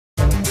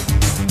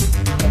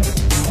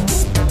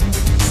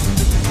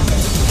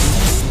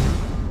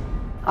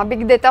A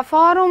Big Data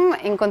Forum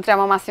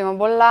incontriamo Massimo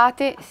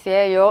Bollati,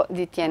 CEO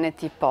di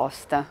TNT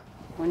Post.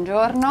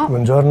 Buongiorno.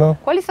 Buongiorno.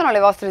 Quali sono le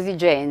vostre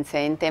esigenze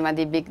in tema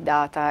di Big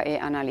Data e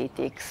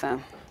Analytics?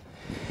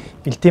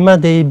 Il tema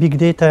dei Big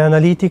Data e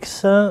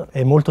Analytics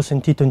è molto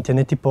sentito in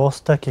TNT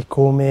Post, che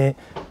come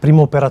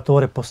primo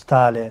operatore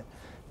postale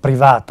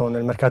privato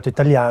nel mercato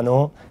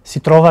italiano si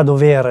trova a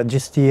dover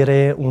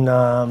gestire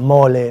una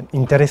mole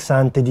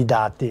interessante di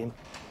dati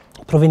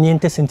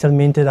proveniente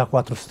essenzialmente da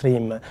 4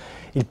 stream.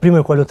 Il primo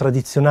è quello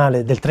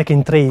tradizionale del track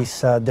and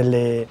trace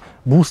delle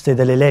buste e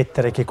delle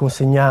lettere che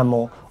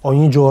consegniamo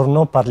ogni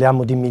giorno,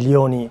 parliamo di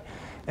milioni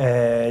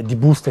di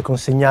buste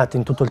consegnate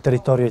in tutto il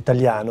territorio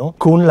italiano,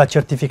 con la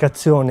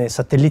certificazione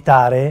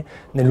satellitare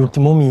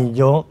nell'ultimo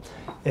miglio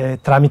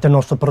tramite il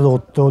nostro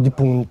prodotto di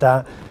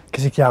punta che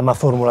si chiama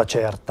Formula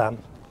Certa.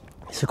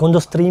 Il secondo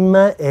stream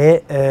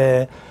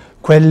è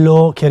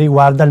quello che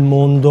riguarda il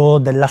mondo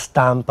della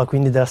stampa,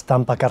 quindi della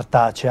stampa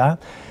cartacea,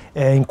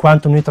 in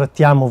quanto noi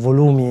trattiamo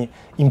volumi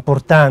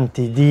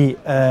importanti di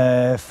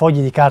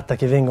fogli di carta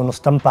che vengono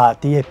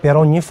stampati e per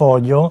ogni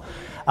foglio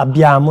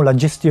abbiamo la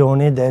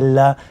gestione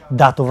del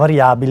dato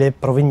variabile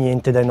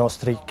proveniente dai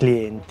nostri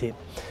clienti.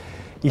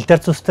 Il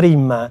terzo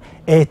stream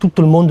è tutto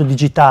il mondo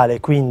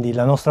digitale, quindi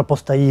la nostra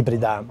posta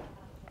ibrida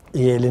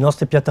e le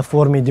nostre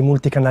piattaforme di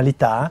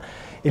multicanalità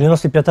e le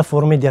nostre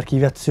piattaforme di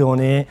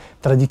archiviazione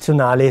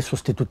tradizionale e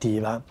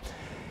sostitutiva.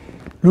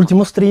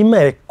 L'ultimo stream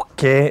è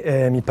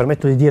che mi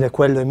permetto di dire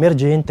quello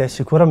emergente, è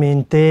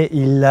sicuramente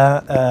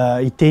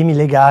i temi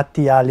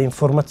legati alle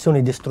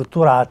informazioni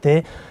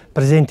destrutturate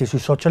presenti sui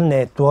social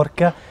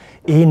network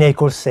e nei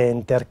call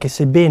center, che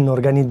se ben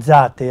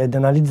organizzate ed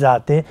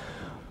analizzate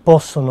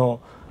possono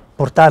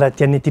portare a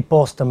TNT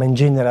Post, ma in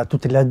genere a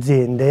tutte le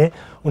aziende,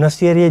 una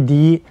serie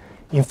di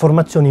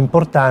informazioni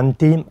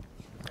importanti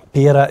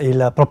per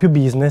il proprio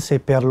business e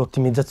per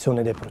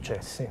l'ottimizzazione dei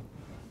processi.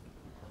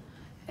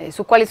 E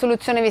su quali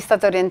soluzioni vi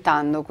state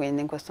orientando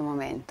quindi in questo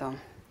momento?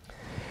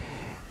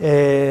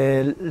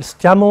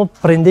 Stiamo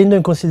prendendo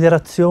in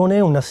considerazione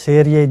una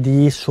serie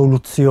di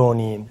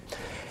soluzioni,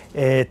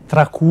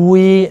 tra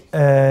cui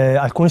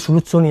alcune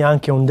soluzioni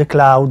anche on the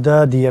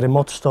cloud di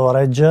remote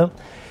storage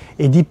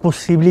e di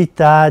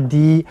possibilità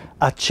di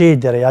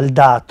accedere al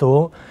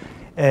dato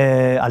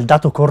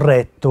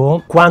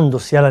corretto quando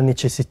si ha la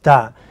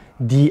necessità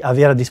di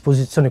avere a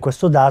disposizione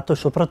questo dato e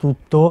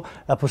soprattutto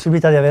la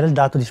possibilità di avere il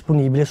dato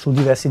disponibile su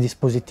diversi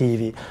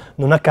dispositivi.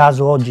 Non a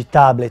caso oggi i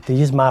tablet e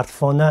gli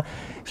smartphone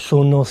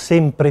sono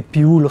sempre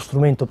più lo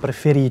strumento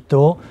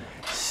preferito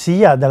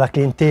sia dalla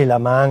clientela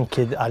ma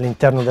anche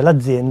all'interno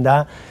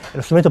dell'azienda, è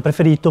lo strumento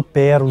preferito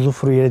per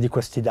usufruire di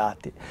questi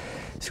dati.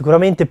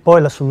 Sicuramente poi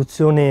la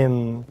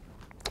soluzione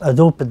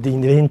Adobe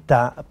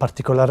diventa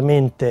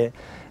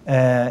particolarmente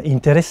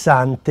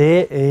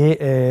interessante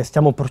e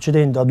stiamo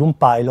procedendo ad un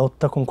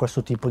pilot con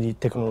questo tipo di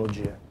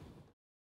tecnologie.